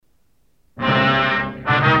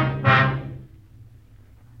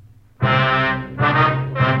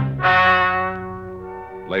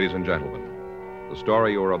Ladies and gentlemen, the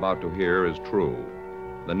story you are about to hear is true.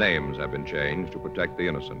 The names have been changed to protect the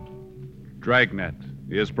innocent. Dragnet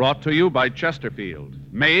is brought to you by Chesterfield,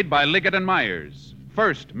 made by Liggett & Myers,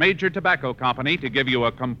 first major tobacco company to give you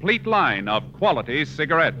a complete line of quality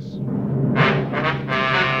cigarettes.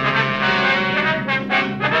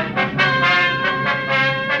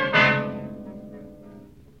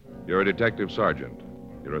 You're a detective sergeant.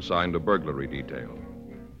 You're assigned to burglary detail.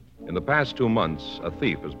 In the past 2 months, a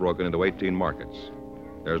thief has broken into 18 markets.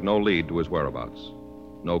 There's no lead to his whereabouts,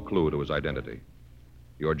 no clue to his identity.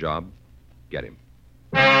 Your job? Get him.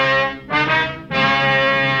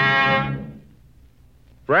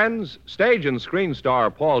 Friends, stage and screen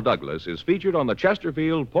star Paul Douglas is featured on the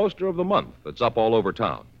Chesterfield Poster of the Month that's up all over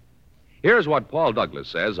town. Here's what Paul Douglas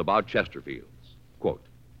says about Chesterfields. Quote,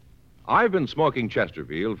 "I've been smoking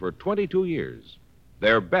Chesterfield for 22 years.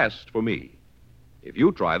 They're best for me. If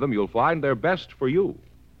you try them, you'll find they're best for you."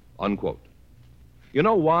 Unquote. You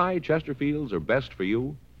know why Chesterfields are best for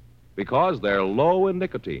you? Because they're low in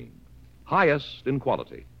nicotine, highest in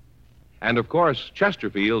quality. And, of course,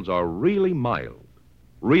 Chesterfields are really mild,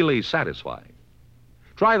 really satisfying.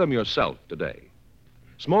 Try them yourself today.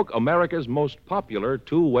 Smoke America's most popular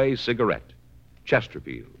two-way cigarette,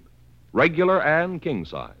 Chesterfield. Regular and king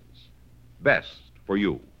size. Best for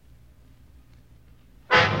you.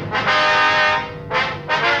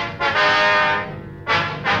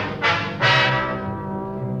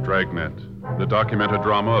 Dragnet, the documented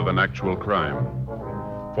drama of an actual crime.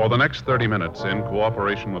 For the next 30 minutes, in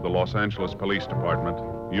cooperation with the Los Angeles Police Department,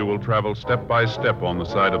 you will travel step by step on the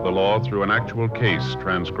side of the law through an actual case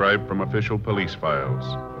transcribed from official police files.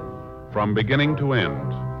 From beginning to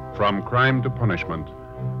end, from crime to punishment,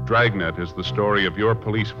 Dragnet is the story of your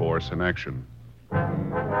police force in action.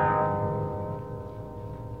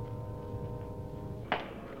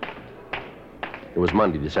 It was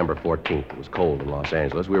Monday, December 14th. It was cold in Los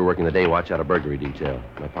Angeles. We were working the day watch out of burglary detail.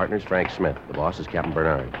 My partner's Frank Smith. The boss is Captain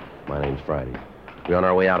Bernard. My name's Friday. We were on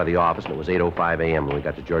our way out of the office, and it was 8:05 a.m. when we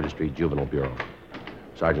got to Georgia Street Juvenile Bureau.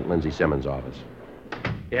 Sergeant Lindsay Simmons' office.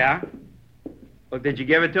 Yeah? Well, did you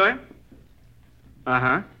give it to him?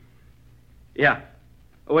 Uh-huh. Yeah.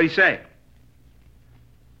 What'd he say?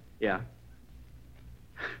 Yeah.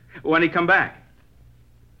 When'd he come back?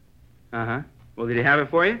 Uh-huh. Well, did he have it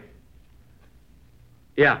for you?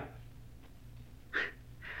 Yeah.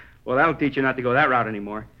 Well, that'll teach you not to go that route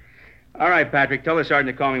anymore. All right, Patrick, tell the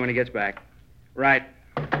sergeant to call me when he gets back. Right.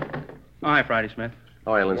 Oh, hi, Friday Smith.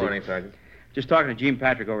 Oh, hi, Lindsay. Morning, Sergeant. Just talking to Gene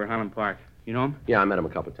Patrick over at Highland Park. You know him? Yeah, I met him a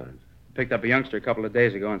couple of times. Picked up a youngster a couple of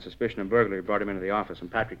days ago on suspicion of burglary. Brought him into the office,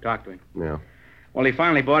 and Patrick talked to him. Yeah. Well, he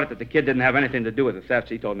finally bought it that the kid didn't have anything to do with the theft,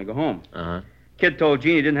 so he told him to go home. Uh-huh. Kid told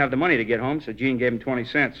Gene he didn't have the money to get home, so Gene gave him 20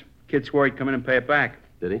 cents. Kid swore he'd come in and pay it back.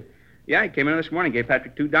 Did he? Yeah, he came in this morning, gave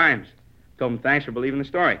Patrick 2 dimes. Told him thanks for believing the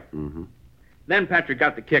story. Mm-hmm. Then Patrick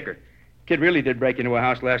got the kicker. Kid really did break into a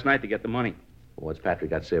house last night to get the money. Well, what's Patrick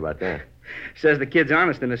got to say about that? Says the kid's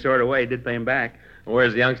honest in a sort of way. He did pay him back.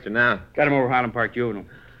 Where's the youngster now? Got him over Highland Park Juvenile.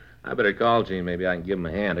 I better call Gene. Maybe I can give him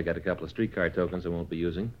a hand. I got a couple of streetcar tokens I won't be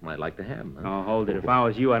using. Might like to have them. Huh? Oh, hold it. If I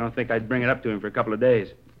was you, I don't think I'd bring it up to him for a couple of days.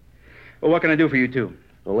 Well, what can I do for you two?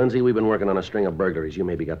 Well, Lindsay, we've been working on a string of burglaries. You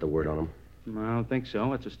maybe got the word on them. I don't think so.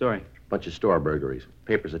 What's the story? Bunch of store burglaries.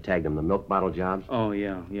 Papers have tagged them. The milk bottle jobs. Oh,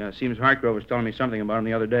 yeah. Seems Hartgrove was telling me something about him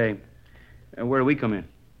the other day. Where do we come in?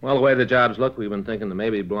 Well, the way the jobs look, we've been thinking that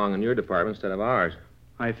maybe they belong in your department instead of ours.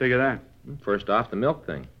 How you figure that? First off, the milk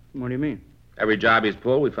thing. What do you mean? Every job he's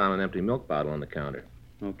pulled, we found an empty milk bottle on the counter.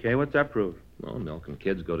 Okay, what's that prove? Well, milk and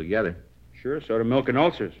kids go together. Sure, so do milk and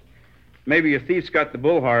ulcers. Maybe a thief's got the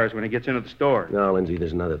bull horrors when he gets into the store. No, Lindsay,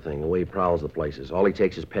 there's another thing. The way he prowls the places. All he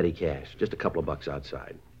takes is petty cash. Just a couple of bucks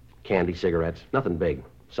outside. Candy, cigarettes, nothing big.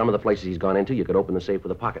 Some of the places he's gone into, you could open the safe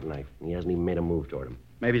with a pocket knife, and he hasn't even made a move toward him.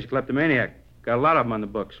 Maybe he's a kleptomaniac. Got a lot of them on the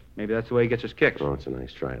books. Maybe that's the way he gets his kicks. Oh, it's a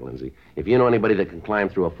nice try, Lindsay. If you know anybody that can climb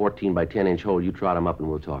through a 14 by 10-inch hole, you trot him up and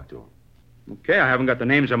we'll talk to him. Okay, I haven't got the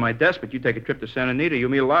names on my desk, but you take a trip to Santa Anita,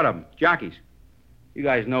 you'll meet a lot of them. Jockeys. You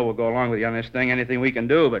guys know we'll go along with you on this thing, anything we can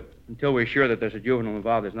do, but until we're sure that there's a juvenile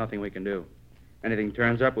involved, there's nothing we can do. Anything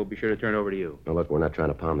turns up, we'll be sure to turn it over to you. Now, look, we're not trying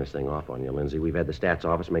to palm this thing off on you, Lindsay. We've had the stats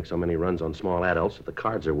office make so many runs on small adults that the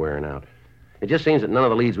cards are wearing out. It just seems that none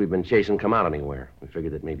of the leads we've been chasing come out anywhere. We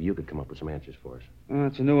figured that maybe you could come up with some answers for us. Well,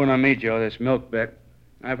 it's a new one on me, Joe, this milk bet.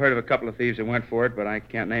 I've heard of a couple of thieves that went for it, but I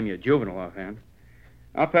can't name you a juvenile offhand.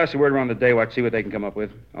 I'll pass the word around the day watch, see what they can come up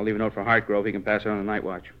with. I'll leave a note for Hartgrove. He can pass it on the night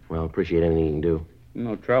watch. Well, appreciate anything you can do.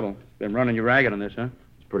 No trouble. Been running you ragged on this, huh?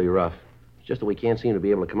 It's pretty rough. It's just that we can't seem to be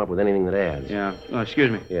able to come up with anything that adds. Yeah. Oh, excuse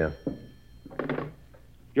me. Yeah.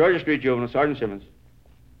 Georgia Street Juvenile, Sergeant Simmons.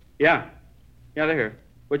 Yeah. Yeah, they're here.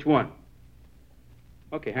 Which one?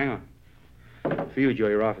 Okay, hang on. For you, Joe,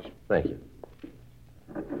 your office. Thank you.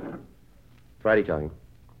 Friday talking.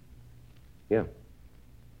 Yeah.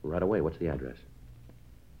 Right away. What's the address?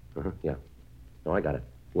 Yeah. No, I got it.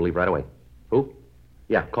 We'll leave right away. Who?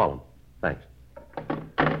 Yeah, call him. Thanks.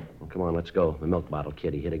 Well, come on, let's go. The milk bottle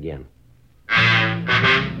kid, he hit again.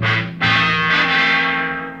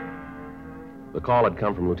 The call had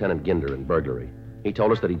come from Lieutenant Ginder in burglary. He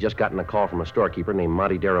told us that he'd just gotten a call from a storekeeper named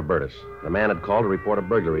Monty Darabertis. The man had called to report a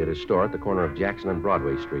burglary at his store at the corner of Jackson and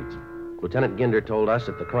Broadway Streets. Lieutenant Ginder told us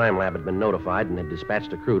that the crime lab had been notified and had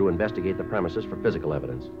dispatched a crew to investigate the premises for physical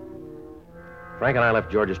evidence. Frank and I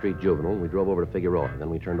left Georgia Street Juvenile, and we drove over to Figueroa.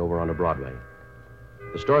 Then we turned over onto Broadway.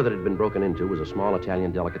 The store that had been broken into was a small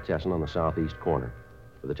Italian delicatessen on the southeast corner.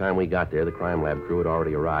 By the time we got there, the crime lab crew had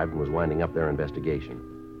already arrived and was winding up their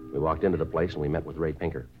investigation. We walked into the place, and we met with Ray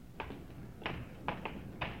Pinker.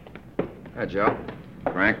 Hi, Joe.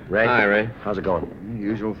 Frank. Ray? Hi, Ray. How's it going?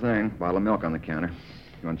 Usual thing. Bottle of milk on the counter.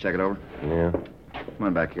 You want to check it over? Yeah. Come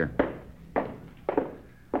on back here.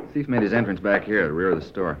 The thief made his entrance back here at the rear of the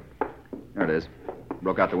store. There it is.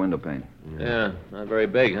 Broke out the window pane. Yeah, not very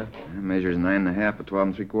big, huh? It measures 9.5 by 12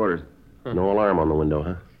 3/4. No alarm on the window,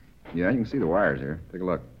 huh? Yeah, you can see the wires here. Take a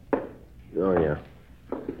look. Oh, yeah.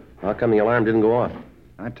 How come the alarm didn't go off?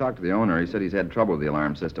 I talked to the owner. He said he's had trouble with the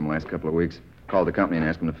alarm system the last couple of weeks. Called the company and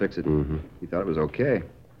asked them to fix it. Mm-hmm. He thought it was okay.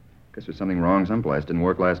 Guess there's something wrong someplace. Didn't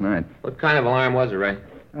work last night. What kind of alarm was it, Ray?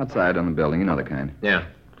 Outside on the building. You know the kind. Yeah.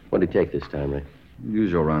 What did he take this time, Ray?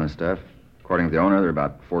 Usual run of stuff. According to the owner, there are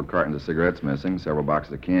about 4 cartons of cigarettes missing, several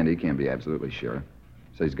boxes of candy. Can't be absolutely sure.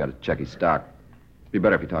 Says he's got to check his stock. Be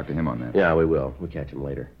better if you talk to him on that. Yeah, we will. We'll catch him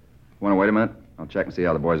later. Want to wait a minute? I'll check and see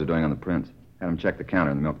how the boys are doing on the prints. Have them check the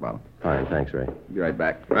counter and the milk bottle. Fine, thanks, Ray. Be right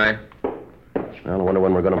back. Right. Well, I wonder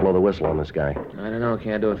when we're going to blow the whistle on this guy. I don't know.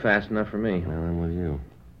 Can't do it fast enough for me. Well, I'm with you.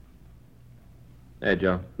 Hey,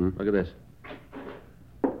 Joe. Look at this.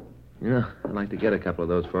 You know, I'd like to get a couple of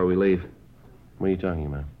those before we leave. What are you talking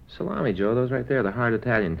about? Salami, Joe. Those right there. The hard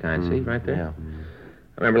Italian kind. See, right there? Yeah.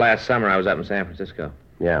 I remember last summer I was up in San Francisco.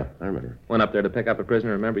 Yeah, I remember. Went up there to pick up a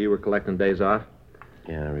prisoner. Remember you were collecting days off?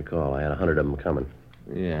 Yeah, I recall. I had 100 of them coming.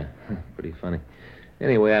 Yeah. Pretty funny.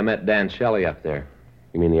 Anyway, I met Dan Shelley up there.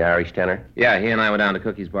 You mean the Irish tenor? Yeah, he and I went down to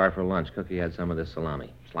Cookie's bar for lunch. Cookie had some of this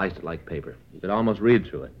salami. Sliced it like paper. You could almost read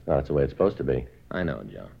through it. Oh, that's the way it's supposed to be. I know,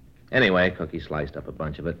 Joe. Anyway, Cookie sliced up a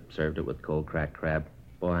bunch of it, served it with cold cracked crab.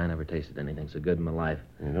 Boy, I never tasted anything so good in my life.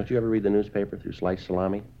 Don't you ever read the newspaper through sliced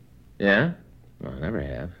salami? Yeah? No, I never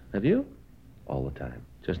have. Have you? All the time.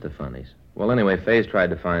 Just the funnies. Well, anyway, Faye's tried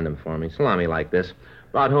to find them for me. Salami like this.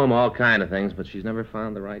 Brought home all kind of things, but she's never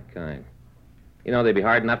found the right kind. You know, they'd be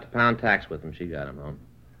hard enough to pound tacks with them. She got them home.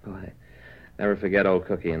 Boy, never forget old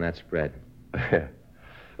Cookie and that spread.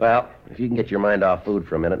 Well, if you can get your mind off food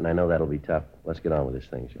for a minute, and I know that'll be tough, let's get on with this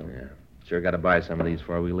thing, shall we? Yeah. Sure got to buy some of these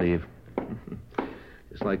before we leave.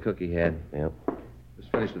 Just like Cookie had. Yep.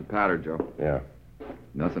 Just finished with the powder, Joe. Yeah.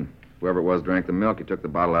 Nothing. Whoever it was drank the milk. He took the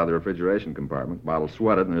bottle out of the refrigeration compartment. Bottle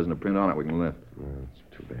sweated, and there isn't a print on it we can lift. Oh,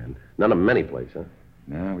 that's too bad. None of them anyplace, huh?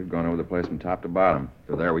 No, we've gone over the place from top to bottom. If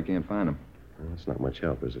they're there, we can't find them. Well, that's not much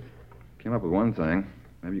help, is it? Came up with one thing.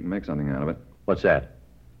 Maybe you can make something out of it. What's that?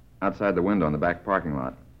 Outside the window in the back parking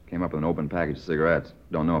lot. Came up with an open package of cigarettes.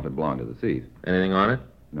 Don't know if it belonged to the thief. Anything on it?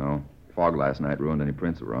 No. Fog last night ruined any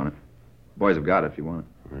prints that were on it. Boys have got it if you want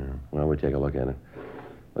it. Yeah. Well, we'll take a look at it.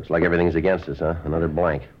 Looks like everything's against us, huh? Another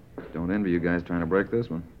blank. Don't envy you guys trying to break this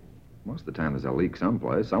one. Most of the time there's a leak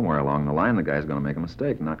someplace. Somewhere along the line, the guy's going to make a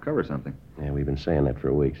mistake and not cover something. Yeah, we've been saying that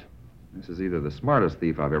for weeks. This is either the smartest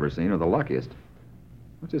thief I've ever seen or the luckiest.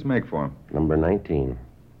 What's this make for him? Number 19.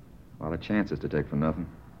 A lot of chances to take for nothing.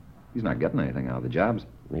 He's not getting anything out of the jobs.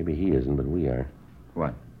 Maybe he isn't, but we are.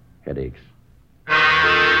 What? Headaches.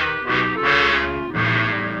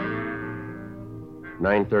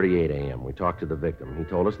 9:38 a.m. We talked to the victim. He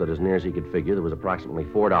told us that as near as he could figure, there was approximately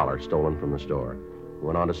 $4 stolen from the store. He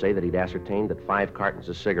went on to say that he'd ascertained that 5 cartons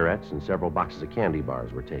of cigarettes and several boxes of candy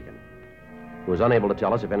bars were taken. He was unable to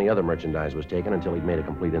tell us if any other merchandise was taken until he'd made a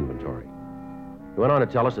complete inventory. He went on to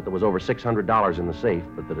tell us that there was over $600 in the safe,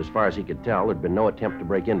 but that as far as he could tell, there'd been no attempt to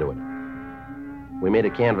break into it. We made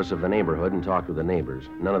a canvass of the neighborhood and talked with the neighbors.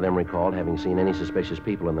 None of them recalled having seen any suspicious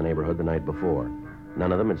people in the neighborhood the night before.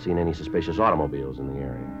 None of them had seen any suspicious automobiles in the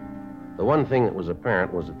area. The one thing that was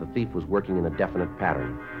apparent was that the thief was working in a definite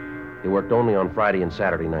pattern. He worked only on Friday and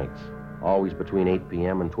Saturday nights, always between 8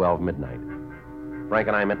 p.m. and 12 midnight. Frank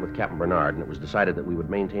and I met with Captain Bernard, and it was decided that we would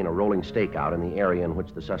maintain a rolling stakeout in the area in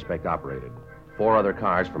which the suspect operated. 4 other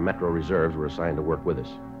cars from Metro Reserves were assigned to work with us.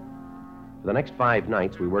 For the next 5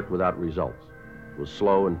 nights, we worked without results. It was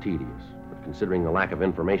slow and tedious, but Considering the lack of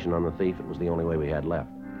information on the thief, it was the only way we had left.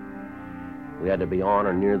 We had to be on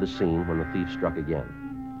or near the scene when the thief struck again.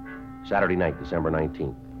 Saturday night, December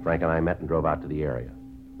 19th, Frank and I met and drove out to the area.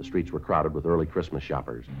 The streets were crowded with early Christmas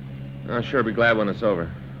shoppers. I'll sure be glad when it's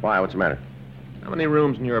over. Why? What's the matter? How many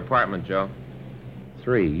rooms in your apartment, Joe?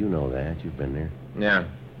 3. You know that. You've been there. Yeah.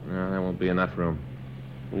 No, there won't be enough room.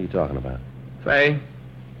 What are you talking about? Faye?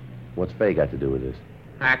 What's Faye got to do with this?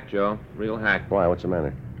 Hack, Joe. Real hack. Why? What's the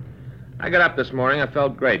matter? I got up this morning. I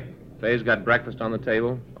felt great. Faye's got breakfast on the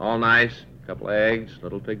table. All nice. A couple of eggs,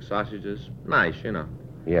 little pig sausages. Nice, you know.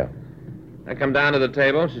 Yeah. I come down to the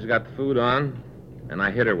table. She's got the food on, and I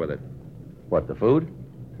hit her with it. What, the food?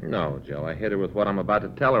 No, Joe. I hit her with what I'm about to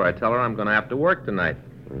tell her. I tell her I'm going to have to work tonight.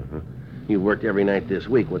 Mm-hmm. You worked every night this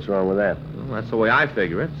week. What's wrong with that? Well, that's the way I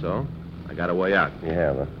figure it, so I got a way out. You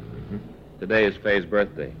have, huh? Today is Faye's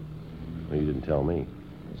birthday. Well, you didn't tell me.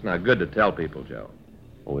 It's not good to tell people, Joe.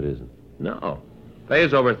 Oh, it isn't? No.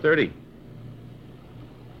 Faye's over 30.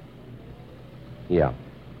 Yeah.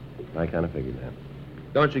 I kind of figured that.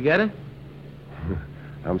 Don't you get it?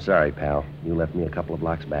 I'm sorry, pal. You left me a couple of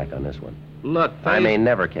blocks back on this one. Look, I may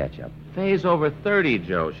never catch up. Faye's over 30,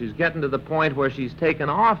 Joe. She's getting to the point where she's taken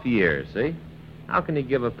off years, see? How can you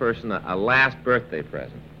give a person a last birthday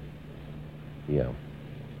present? Yeah.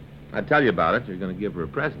 I tell you about it. You're going to give her a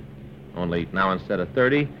present. Only now instead of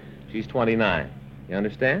 30, she's 29. You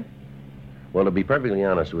understand? Well, to be perfectly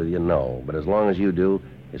honest with you, no. But as long as you do,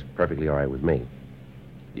 it's perfectly all right with me.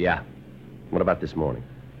 Yeah. What about this morning?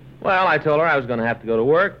 Well, I told her I was going to have to go to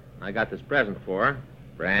work. I got this present for her.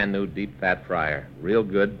 Brand new deep fat fryer. Real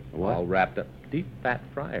good. What? All wrapped up. Deep fat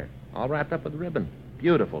fryer. All wrapped up with ribbon.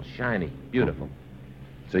 Beautiful, shiny, beautiful.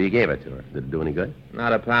 So you gave it to her. Did it do any good?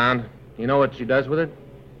 Not a pound. You know what she does with it?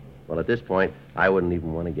 Well, at this point, I wouldn't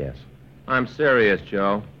even want to guess. I'm serious,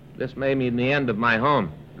 Joe. This may mean the end of my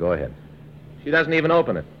home. Go ahead. She doesn't even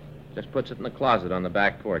open it. Just puts it in the closet on the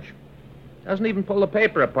back porch. Doesn't even pull the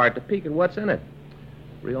paper apart to peek at what's in it.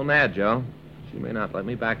 Real mad, Joe. She may not let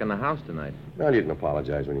me back in the house tonight. Well, you can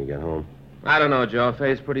apologize when you get home. I don't know, Joe.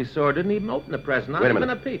 Faye's pretty sore. Didn't even open the present. Not Wait a even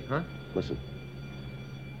minute. a peep, huh? Listen.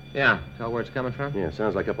 Yeah. Tell where it's coming from? Yeah,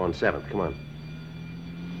 sounds like up on 7th. Come on.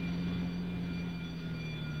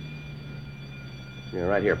 Yeah,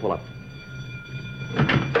 right here. Pull up.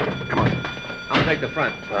 Come on. I'll take the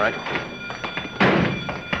front. All right.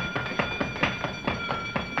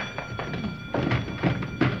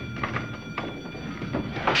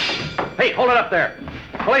 Hey, hold it up there.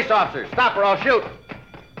 Police officer, stop or I'll shoot.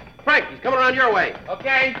 Frank, he's coming around your way.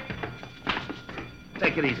 Okay.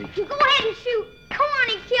 Take it easy. Go ahead and shoot. Come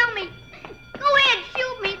on and kill me. Go ahead,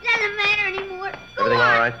 shoot me. It doesn't matter anymore. Go Everything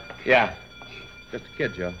on. all right? Yeah. Just a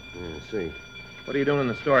kid, Joe. Yeah, see. What are you doing in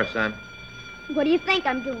the store, son? What do you think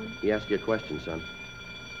I'm doing? He asked you a question, son.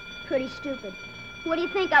 Pretty stupid. What do you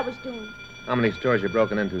think I was doing? How many stores you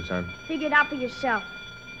broken into, son? Figure it out for yourself.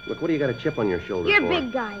 Look, what do you got a chip on your shoulder You're for?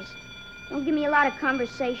 big guys. Don't give me a lot of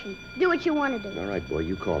conversation. Do what you want to do. All right, boy,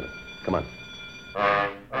 you called it. Come on.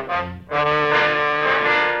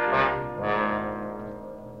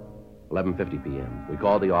 11:50 p.m. We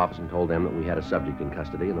called the office and told them that we had a subject in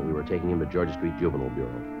custody and that we were taking him to Georgia Street Juvenile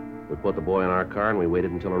Bureau. We put the boy in our car and we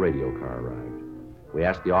waited until a radio car arrived. We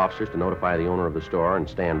asked the officers to notify the owner of the store and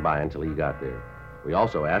stand by until he got there. We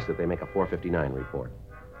also asked that they make a 459 report.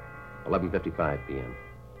 11:55 p.m.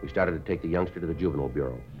 We started to take the youngster to the Juvenile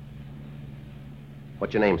Bureau.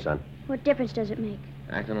 What's your name, son? What difference does it make?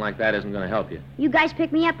 Acting like that isn't going to help you. You guys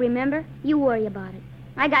picked me up, remember? You worry about it.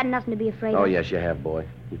 I got nothing to be afraid Oh, of. yes, you have, boy.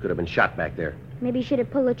 You could have been shot back there. Maybe you should have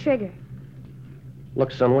pulled the trigger.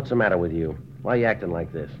 Look, son, what's the matter with you? Why are you acting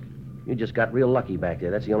like this? You just got real lucky back there.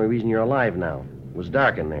 That's the only reason you're alive now. It was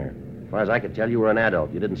dark in there. As far as I could tell, you were an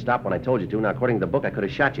adult. You didn't stop when I told you to. Now, according to the book, I could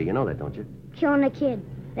have shot you. You know that, don't you? Killing a kid.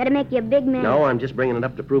 That'd make you a big man. No, I'm just bringing it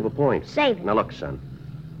up to prove a point. Save it. Now, look, son.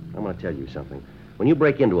 I'm going to tell you something. When you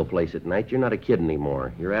break into a place at night, you're not a kid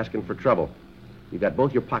anymore. You're asking for trouble. You got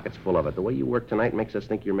both your pockets full of it. The way you work tonight makes us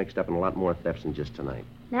think you're mixed up in a lot more thefts than just tonight.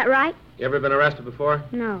 That right? You ever been arrested before?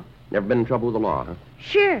 No. Never been in trouble with the law, huh?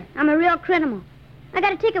 Sure. I'm a real criminal. I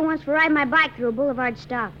got a ticket once for riding my bike through a boulevard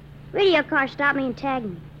stop. Radio car stopped me and tagged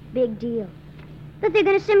me. Big deal. But they're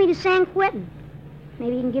going to send me to San Quentin.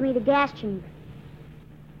 Maybe you can give me the gas chamber.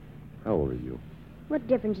 How old are you? What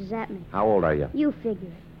difference does that make? How old are you? You figure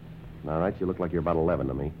it. All right, you look like you're about 11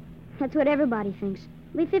 to me. That's what everybody thinks.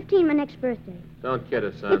 I'll be 15 my next birthday. Don't kid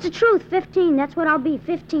us, son. It's the truth. 15. That's what I'll be.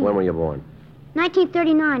 15. When were you born?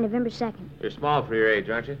 1939, November 2nd. You're small for your age,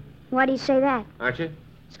 aren't you? Why do you say that? Aren't you?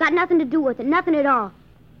 It's got nothing to do with it. Nothing at all.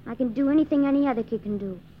 I can do anything any other kid can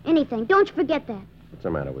do. Anything. Don't you forget that. What's the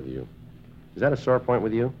matter with you? Is that a sore point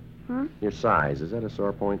with you? Huh? Your size, is that a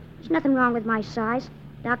sore point? There's nothing wrong with my size.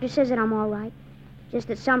 Doctor says that I'm all right. Just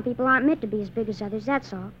that some people aren't meant to be as big as others,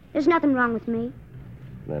 that's all. There's nothing wrong with me.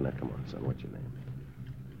 No, come on, son. What's your name?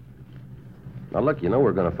 Now, look, you know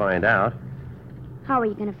we're going to find out. How are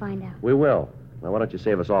you going to find out? We will. Now, why don't you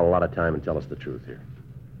save us all a lot of time and tell us the truth here?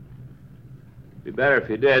 Be better if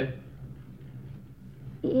you did.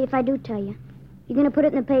 If I do tell you, you going to put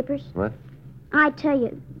it in the papers? What? I tell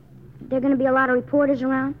you, there are going to be a lot of reporters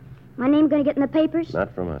around. My name going to get in the papers?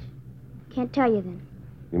 Not from us. Can't tell you then.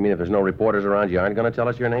 You mean if there's no reporters around, you aren't going to tell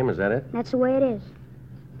us your name? Is that it? That's the way it is.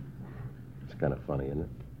 It's kind of funny, isn't it?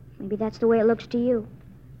 Maybe that's the way it looks to you.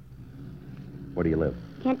 Where do you live?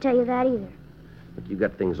 Can't tell you that either. Look, you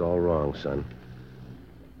got things all wrong, son.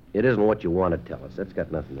 It isn't what you want to tell us. That's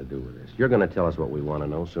got nothing to do with this. You're going to tell us what we want to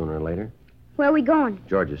know sooner or later. Where are we going?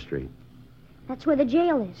 Georgia Street. That's where the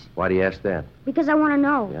jail is. Why do you ask that? Because I want to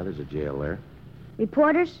know. Yeah, there's a jail there.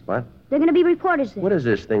 Reporters? What? They're going to be reporters there. What is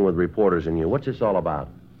this thing with reporters and you? What's this all about?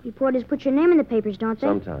 Reporters put your name in the papers, don't they?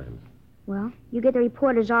 Sometimes. Well, you get the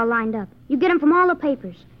reporters all lined up. You get them from all the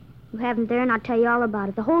papers. You have them there, and I'll tell you all about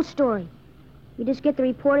it, the whole story. You just get the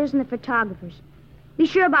reporters and the photographers. Be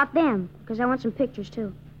sure about them, because I want some pictures,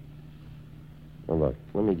 too. Well, look,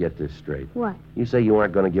 let me get this straight. What? You say you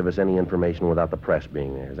aren't going to give us any information without the press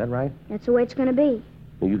being there. Is that right? That's the way it's going to be.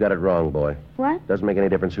 Well, you got it wrong, boy. What? Doesn't make any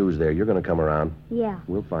difference who's there. You're going to come around. Yeah.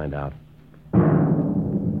 We'll find out.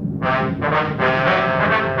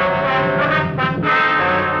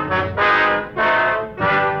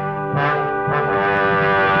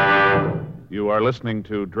 You are listening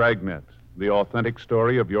to Dragnet, the authentic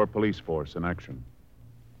story of your police force in action.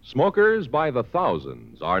 Smokers by the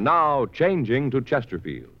thousands are now changing to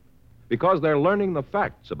Chesterfield because they're learning the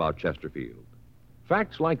facts about Chesterfield.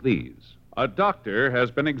 Facts like these. A doctor has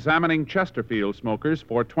been examining Chesterfield smokers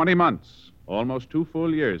for 20 months, almost 2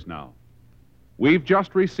 full years now. We've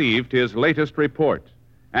just received his latest report,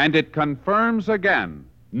 and it confirms again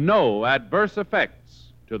no adverse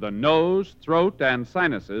effects to the nose, throat, and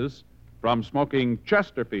sinuses from smoking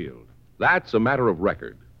Chesterfield. That's a matter of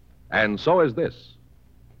record. And so is this.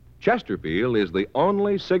 Chesterfield is the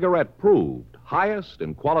only cigarette proved highest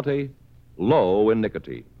in quality, low in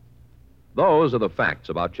nicotine. Those are the facts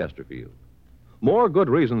about Chesterfield. More good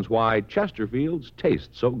reasons why Chesterfields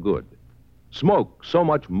taste so good, smoke so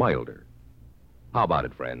much milder. How about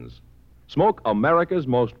it, friends? Smoke America's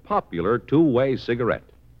most popular two-way cigarette,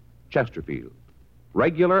 Chesterfield.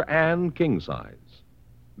 Regular and king size.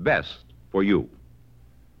 Best for you.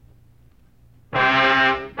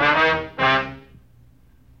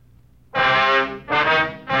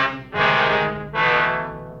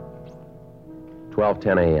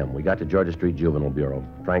 $12:10 a.m. We got to Georgia Street Juvenile Bureau.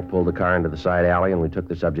 Frank pulled the car into the side alley, and we took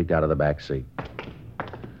the subject out of the back seat.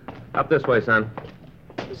 Up this way, son.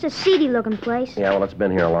 It's a seedy-looking place. Yeah, well, it's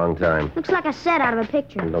been here a long time. Looks like a set out of a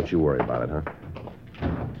picture. Don't you worry about it, huh?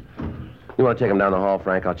 You want to take him down the hall,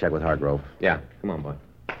 Frank? I'll check with Hargrove. Yeah, come on, boy.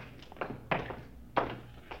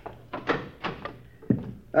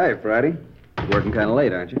 Hi, Friday. Working kind of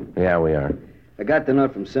late, aren't you? Yeah, we are. I got the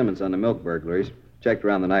note from Simmons on the milk burglaries. Checked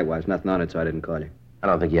around the night watch. Nothing on it, so I didn't call you. I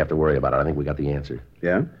don't think you have to worry about it. I think we got the answer.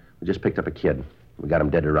 Yeah? We just picked up a kid. We got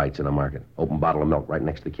him dead to rights in the market. Open bottle of milk right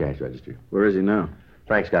next to the cash register. Where is he now?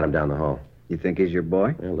 Frank's got him down the hall. You think he's your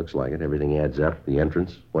boy? Yeah, looks like it. Everything adds up. The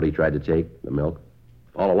entrance, what he tried to take, the milk.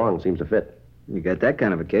 All along seems to fit. You got that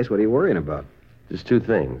kind of a case. What are you worrying about? Just 2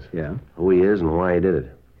 things. Yeah? Who he is and why he did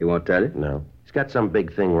it. He won't tell you? No. He's got some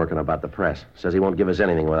big thing working about the press. Says he won't give us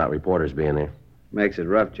anything without reporters being there. Makes it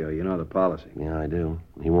rough, Joe. You know the policy. Yeah, I do.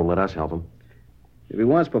 He won't let us help him. If he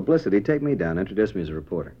wants publicity, take me down. Introduce me as a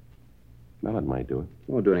reporter. Well, that might do it.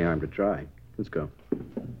 Won't do any harm to try. Let's go.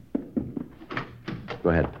 Go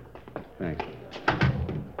ahead. Thanks.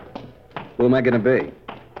 Who am I going to be?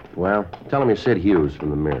 Well, tell him you're Sid Hughes from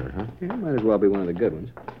the Mirror, huh? Yeah, might as well be one of the good ones.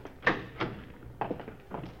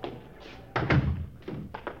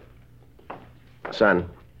 Son,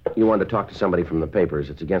 you wanted to talk to somebody from the papers.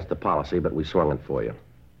 It's against the policy, but we swung it for you.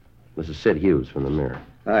 This is Sid Hughes from the Mirror.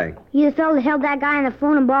 Hi. You the fellow that held that guy on the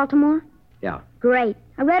phone in Baltimore? Yeah. Great.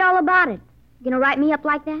 I read all about it. You gonna write me up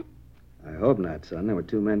like that? I hope not, son. There were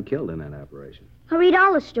 2 men killed in that operation. I read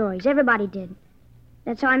all the stories. Everybody did.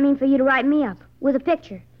 That's how I mean for you to write me up, with a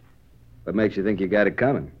picture. What makes you think you got it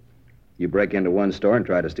coming? You break into one store and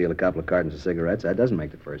try to steal a couple of cartons of cigarettes. That doesn't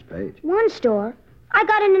make the first page. One store? I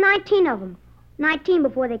got into 19 of them. 19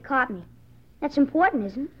 before they caught me. That's important,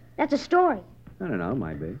 isn't it? That's a story. I don't know.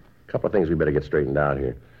 Might be. A couple of things we better get straightened out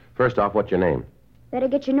here. First off, what's your name? Better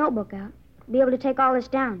get your notebook out. Be able to take all this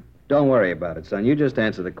down. Don't worry about it, son. You just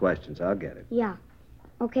answer the questions. I'll get it. Yeah.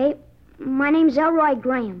 Okay. My name's Elroy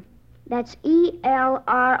Graham. That's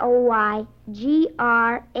Elroygraham.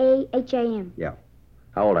 Yeah.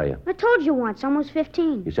 How old are you? I told you once, almost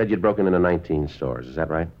 15. You said you'd broken into 19 stores. Is that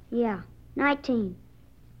right? Yeah, 19.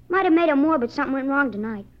 Might have made it more, but something went wrong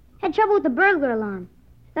tonight. Had trouble with the burglar alarm.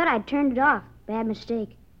 Thought I'd turned it off. Bad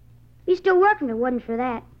mistake. Be still working if it wasn't for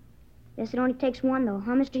that. Guess it only takes one, though,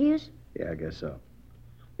 huh, Mr. Hughes? Yeah, I guess so.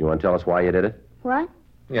 You want to tell us why you did it? What?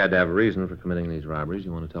 You had to have a reason for committing these robberies.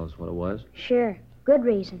 You want to tell us what it was? Sure. Good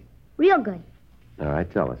reason. Real good. All right,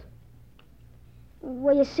 tell us.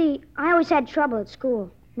 Well, you see, I always had trouble at school.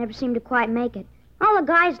 Never seemed to quite make it. All the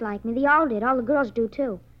guys liked me. They all did. All the girls do,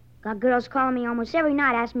 too. Got girls calling me almost every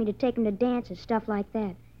night asking me to take them to dances, stuff like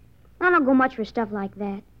that. I don't go much for stuff like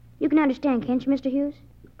that. You can understand, can't you, Mr. Hughes?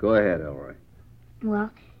 Go ahead, Elroy. Well,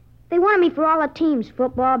 they wanted me for all the teams,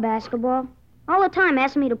 football, basketball. All the time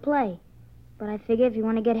asking me to play. But I figure if you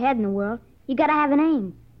want to get ahead in the world, you got to have an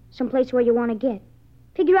aim. Someplace where you want to get.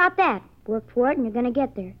 Figure out that. Work for it and you're going to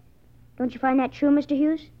get there. Don't you find that true, Mr.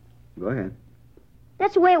 Hughes? Go ahead.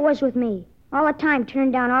 That's the way it was with me. All the time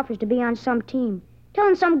turning down offers to be on some team.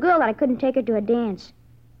 Telling some girl that I couldn't take her to a dance.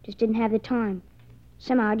 Just didn't have the time.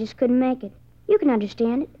 Somehow I just couldn't make it. You can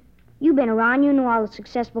understand it. You've been around, you know all the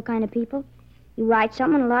successful kind of people. You write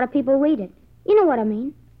something and a lot of people read it. You know what I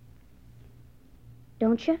mean.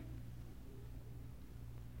 Don't you?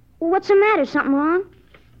 Well, what's the matter? Something wrong?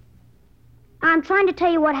 I'm trying to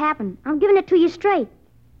tell you what happened. I'm giving it to you straight.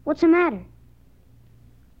 What's the matter?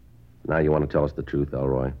 Now you want to tell us the truth,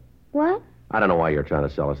 Elroy. What? I don't know why you're trying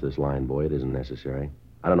to sell us this line, boy. It isn't necessary.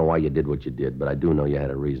 I don't know why you did what you did, but I do know you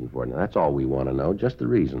had a reason for it. Now, that's all we want to know, just the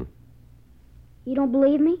reason. You don't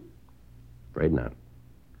believe me? Afraid not.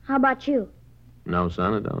 How about you, No,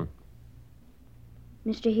 son, I don't.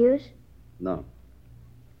 Mr. Hughes? No.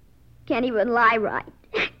 Can't even lie right.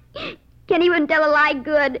 Can't even tell a lie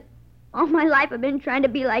good. All my life I've been trying to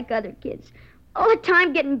be like other kids. All the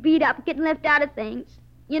time getting beat up, getting left out of things.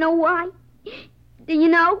 You know why? Do you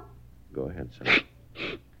know? Go ahead,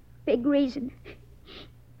 son. Big reason.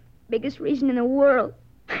 Biggest reason in the world.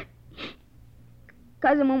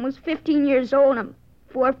 'Cause I'm almost 15 years old. I'm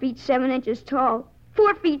 4 feet 7 inches tall.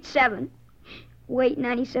 4 feet 7. Weight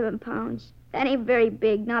 97 pounds. That ain't very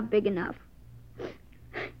big, not big enough.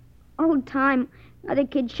 All the time, other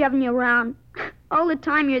kids shoving you around. All the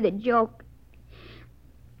time you're the joke.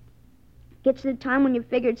 Gets to the time when you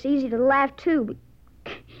figure it's easy to laugh, too.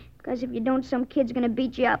 Because if you don't, some kid's gonna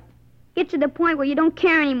beat you up. Gets to the point where you don't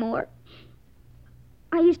care anymore.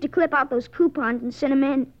 I used to clip out those coupons and send them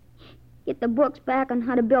in. Get the books back on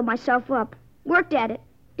how to build myself up. Worked at it.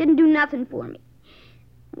 Didn't do nothing for me.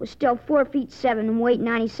 I was still 4 feet 7 and weighed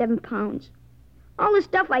 97 pounds. All the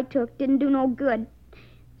stuff I took didn't do no good.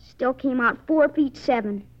 Still came out 4 feet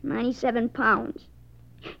 7, 97 pounds.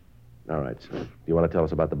 All right, son. You want to tell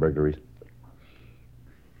us about the burglaries?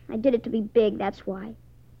 I did it to be big, that's why.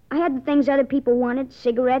 I had the things other people wanted,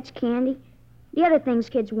 cigarettes, candy, the other things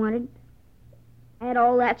kids wanted. I had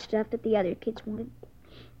all that stuff that the other kids wanted.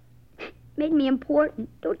 Made me important.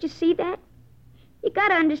 Don't you see that? You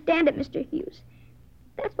gotta understand it, Mr. Hughes.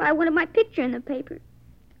 That's why I wanted my picture in the paper.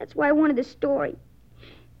 That's why I wanted the story.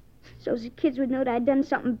 So the kids would know that I'd done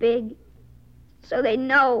something big. So they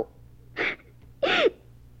know.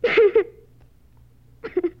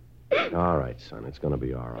 All right, son. It's going to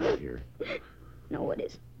be all right here. No, it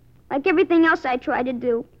isn't. Like everything else I tried to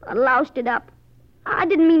do, I loused it up. I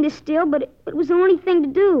didn't mean to steal, but it was the only thing to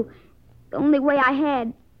do. The only way I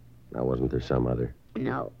had. Now, wasn't there some other?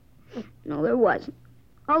 No. No, there wasn't.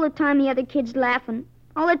 All the time the other kids laughing.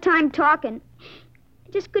 All the time talking.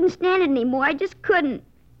 I just couldn't stand it anymore. I just couldn't.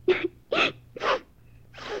 Here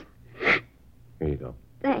you go.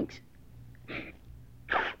 Thanks.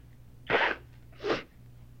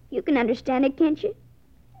 You can understand it, can't you?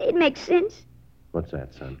 It makes sense. What's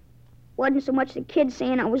that, son? Wasn't so much the kids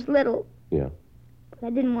saying I was little. Yeah. But I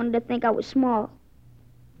didn't want them to think I was small.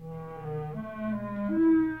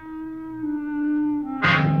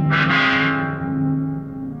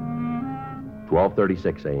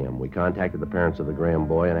 "12:36 a.m. We contacted the parents of the Graham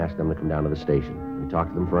boy and asked them to come down to the station. We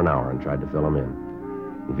talked to them for an hour and tried to fill them in.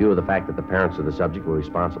 In view of the fact that the parents of the subject were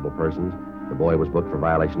responsible persons, the boy was booked for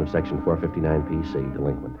violation of Section 459 PC,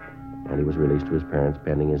 delinquent, and he was released to his parents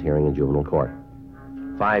pending his hearing in juvenile court.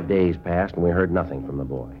 5 days passed, and we heard nothing from the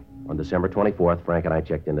boy. On December 24th, Frank and I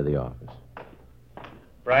checked into the office.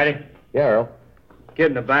 Friday? Yeah, Earl. Kid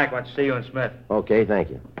in the back wants to see you and Smith. Okay, thank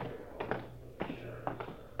you.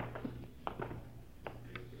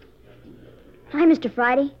 Hi, Mr.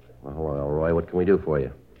 Friday. Well, hello, Elroy. What can we do for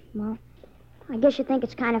you? Well, I guess you think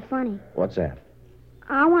it's kind of funny. What's that?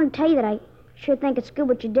 I want to tell you that I sure think it's good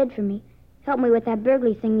what you did for me. Helped me with that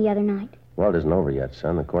burglary thing the other night. Well, it isn't over yet,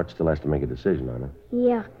 son. The court still has to make a decision on it.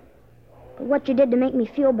 Yeah. But what you did to make me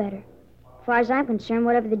feel better. As far as I'm concerned,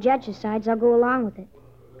 whatever the judge decides, I'll go along with it.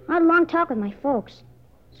 I had a long talk with my folks.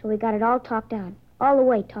 So we got it all talked out. All the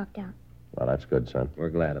way talked out. Well, that's good, son. We're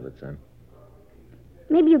glad of it, son.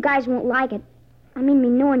 Maybe you guys won't like it. I mean, me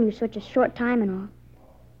knowing you such a short time and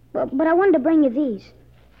all. But I wanted to bring you these.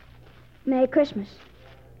 Merry Christmas.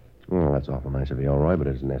 Well, that's awful nice of you, Elroy, but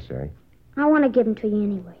it isn't necessary. I want to give them to you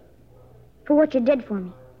anyway. For what you did for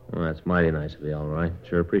me. Well, that's mighty nice of you, Elroy.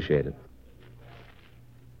 Sure appreciate it.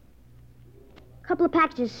 A couple of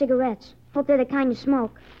packages of cigarettes. Hope they're the kind you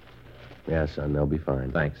smoke. Yeah, son, they'll be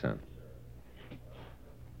fine. Thanks, son.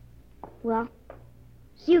 Well,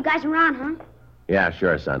 see you guys around, huh? Yeah,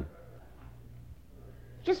 sure, son.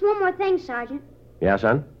 Just one more thing, Sergeant. Yeah,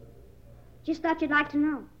 son? Just thought you'd like to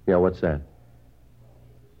know. Yeah, what's that?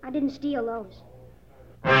 I didn't steal those.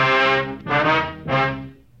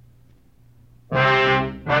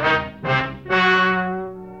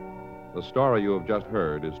 The story you have just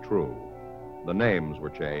heard is true. The names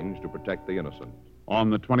were changed to protect the innocent.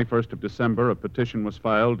 On the 21st of December, a petition was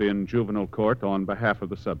filed in juvenile court on behalf of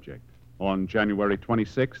the subject. On January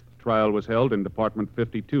 26th, trial was held in Department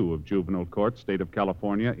 52 of Juvenile Court, State of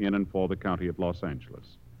California, in and for the County of Los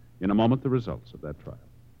Angeles. In a moment, the results of that trial.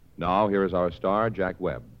 Now, here is our star, Jack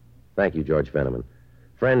Webb. Thank you, George Fenneman.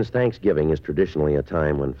 Friends, Thanksgiving is traditionally a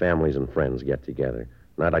time when families and friends get together.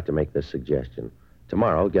 And I'd like to make this suggestion.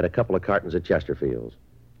 Tomorrow, get a couple of cartons of Chesterfields.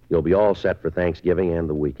 You'll be all set for Thanksgiving and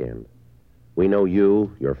the weekend. We know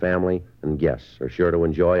you, your family, and guests are sure to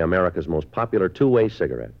enjoy America's most popular two-way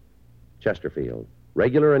cigarette. Chesterfield,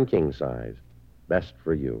 regular and king size. Best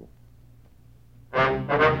for you.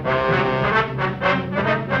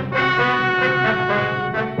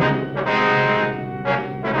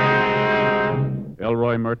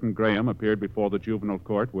 Elroy Merton Graham appeared before the juvenile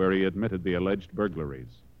court where he admitted the alleged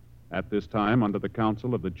burglaries. At this time, under the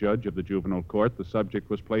counsel of the judge of the juvenile court, the subject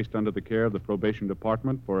was placed under the care of the probation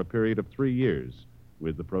department for a period of 3 years,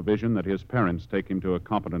 with the provision that his parents take him to a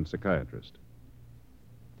competent psychiatrist.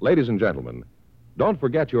 Ladies and gentlemen, don't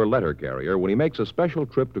forget your letter carrier when he makes a special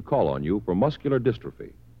trip to call on you for muscular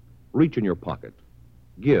dystrophy. Reach in your pocket.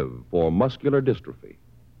 Give for muscular dystrophy.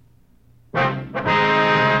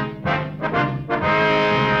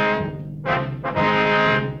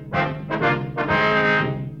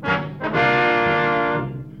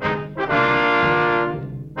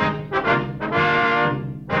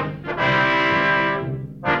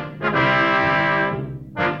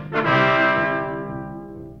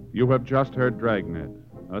 You have just heard Dragnet,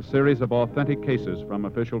 a series of authentic cases from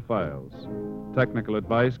official files. Technical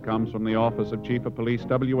advice comes from the Office of Chief of Police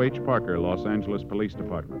W.H. Parker, Los Angeles Police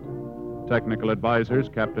Department. Technical advisors,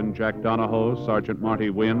 Captain Jack Donahoe, Sergeant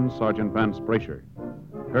Marty Wynn, Sergeant Vance Brasher.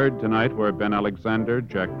 Heard tonight were Ben Alexander,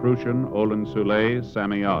 Jack Prussian, Olin Soule,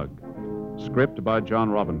 Sammy Ogg. Script by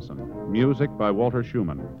John Robinson. Music by Walter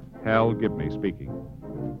Schumann. Hal Gibney speaking.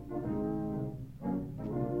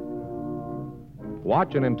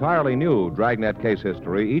 Watch an entirely new Dragnet case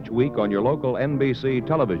history each week on your local NBC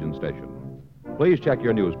television station. Please check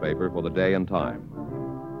your newspaper for the day and time.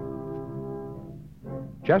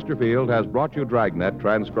 Chesterfield has brought you Dragnet,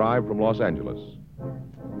 transcribed from Los Angeles.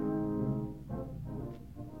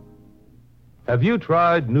 Have you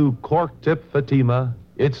tried new cork tip Fatima?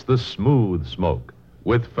 It's the smooth smoke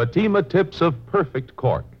with Fatima tips of perfect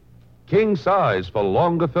cork, king size for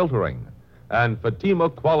longer filtering, and Fatima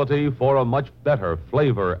quality for a much better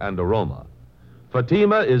flavor and aroma.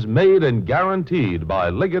 Fatima is made and guaranteed by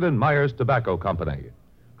Liggett & Myers Tobacco Company.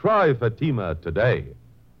 Try Fatima today.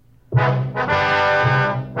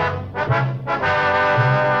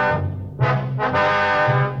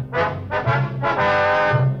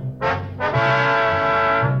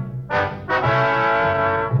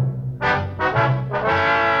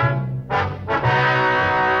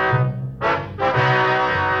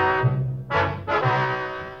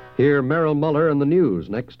 Hear Merrill Muller and the news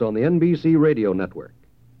next on the NBC Radio Network.